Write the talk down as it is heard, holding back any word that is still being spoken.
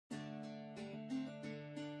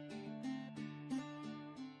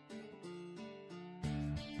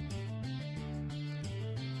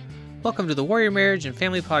Welcome to the Warrior Marriage and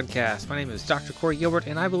Family Podcast. My name is Dr. Corey Gilbert,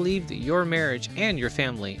 and I believe that your marriage and your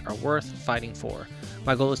family are worth fighting for.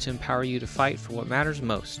 My goal is to empower you to fight for what matters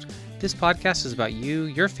most. This podcast is about you,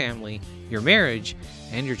 your family, your marriage,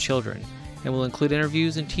 and your children, and will include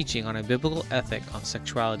interviews and teaching on a biblical ethic on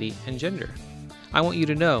sexuality and gender. I want you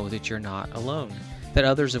to know that you're not alone, that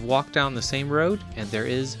others have walked down the same road, and there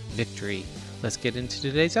is victory. Let's get into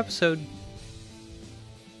today's episode.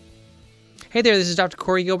 Hey there, this is Dr.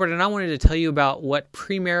 Corey Gilbert, and I wanted to tell you about what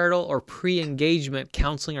premarital or pre-engagement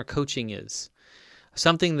counseling or coaching is.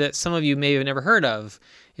 Something that some of you may have never heard of.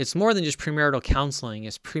 It's more than just premarital counseling.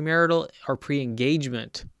 It's premarital or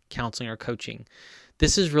pre-engagement counseling or coaching.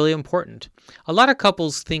 This is really important. A lot of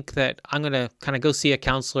couples think that I'm going to kind of go see a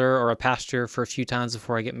counselor or a pastor for a few times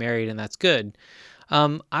before I get married, and that's good.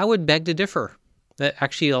 I would beg to differ. That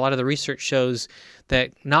actually a lot of the research shows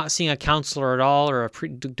that not seeing a counselor at all or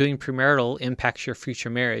doing premarital impacts your future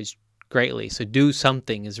marriage greatly. So do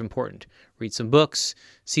something is important. Read some books,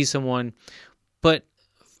 see someone, but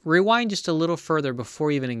rewind just a little further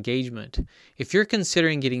before even engagement. If you're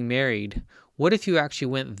considering getting married, what if you actually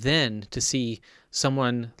went then to see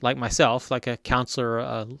someone like myself, like a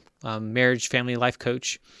counselor, a marriage, family, life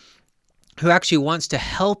coach, who actually wants to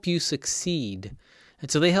help you succeed? And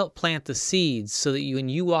so they help plant the seeds so that when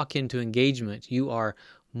you walk into engagement, you are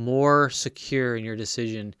more secure in your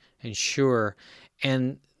decision and sure.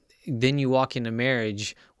 And then you walk into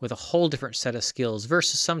marriage with a whole different set of skills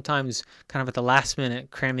versus sometimes kind of at the last minute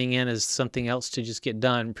cramming in as something else to just get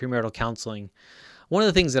done, premarital counseling. One of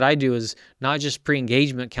the things that I do is not just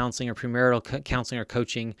pre-engagement counseling or premarital counseling or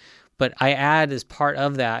coaching, but I add as part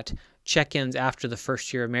of that check-ins after the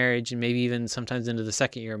first year of marriage and maybe even sometimes into the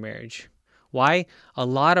second year of marriage. Why? A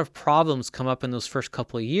lot of problems come up in those first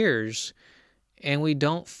couple of years, and we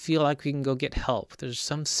don't feel like we can go get help. There's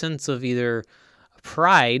some sense of either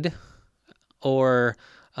pride or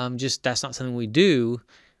just that's not something we do,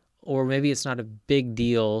 or maybe it's not a big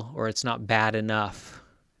deal or it's not bad enough.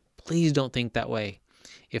 Please don't think that way.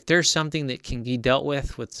 If there's something that can be dealt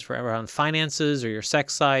with around finances or your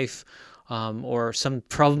sex life, or some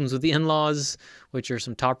problems with the in-laws, which are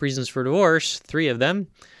some top reasons for divorce, 3 of them,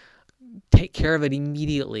 take care of it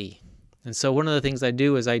immediately. And so one of the things I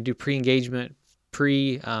do is I do pre-engagement,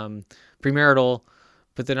 premarital,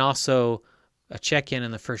 but then also a check-in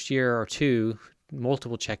in the first year or 2,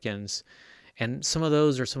 multiple check-ins. And some of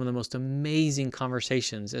those are some of the most amazing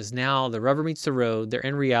conversations as now the rubber meets the road, they're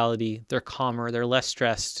in reality, they're calmer, they're less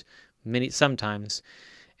stressed sometimes,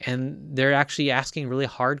 and they're actually asking really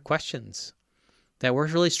hard questions that we're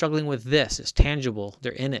really struggling with this. It's tangible,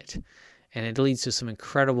 they're in it. And it leads to some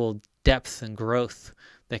incredible depth and growth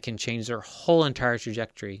that can change their whole entire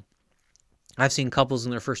trajectory. I've seen couples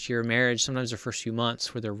in their first year of marriage, sometimes their first few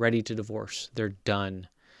months, where they're ready to divorce. They're done.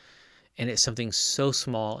 And it's something so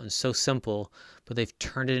small and so simple, but they've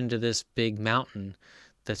turned it into this big mountain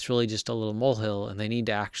that's really just a little molehill, and they need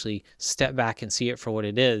to actually step back and see it for what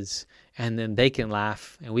it is. And then they can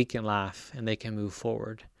laugh, and we can laugh, and they can move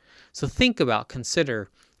forward. So consider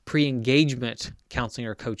pre-engagement counseling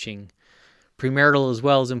or coaching. Premarital as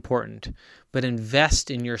well is important, but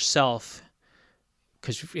invest in yourself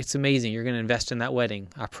because it's amazing. You're going to invest in that wedding.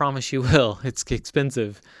 I promise you will. It's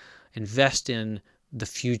expensive. Invest in the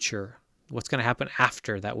future. What's going to happen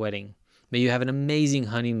after that wedding? May you have an amazing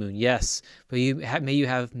honeymoon. Yes, but may you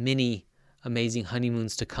have many amazing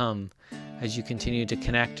honeymoons to come as you continue to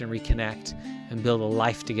connect and reconnect and build a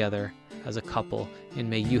life together as a couple. And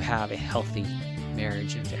may you have a healthy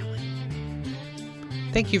marriage and family.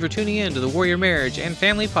 Thank you for tuning in to the Warrior Marriage and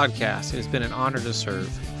Family Podcast. It has been an honor to serve.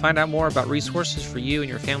 Find out more about resources for you and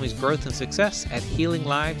your family's growth and success at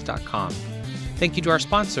healinglives.com. Thank you to our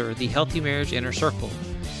sponsor, the Healthy Marriage Inner Circle.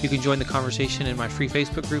 You can join the conversation in my free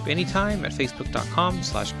Facebook group anytime at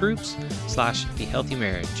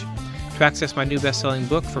facebook.com/groups/thehealthymarriage. To access my new best-selling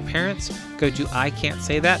book for parents, go to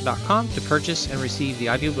ican'tsaythat.com to purchase and receive the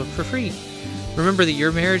audiobook for free. Remember that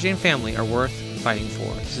your marriage and family are worth fighting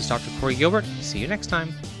for. This is Dr. Corey Gilbert. See you next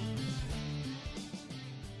time.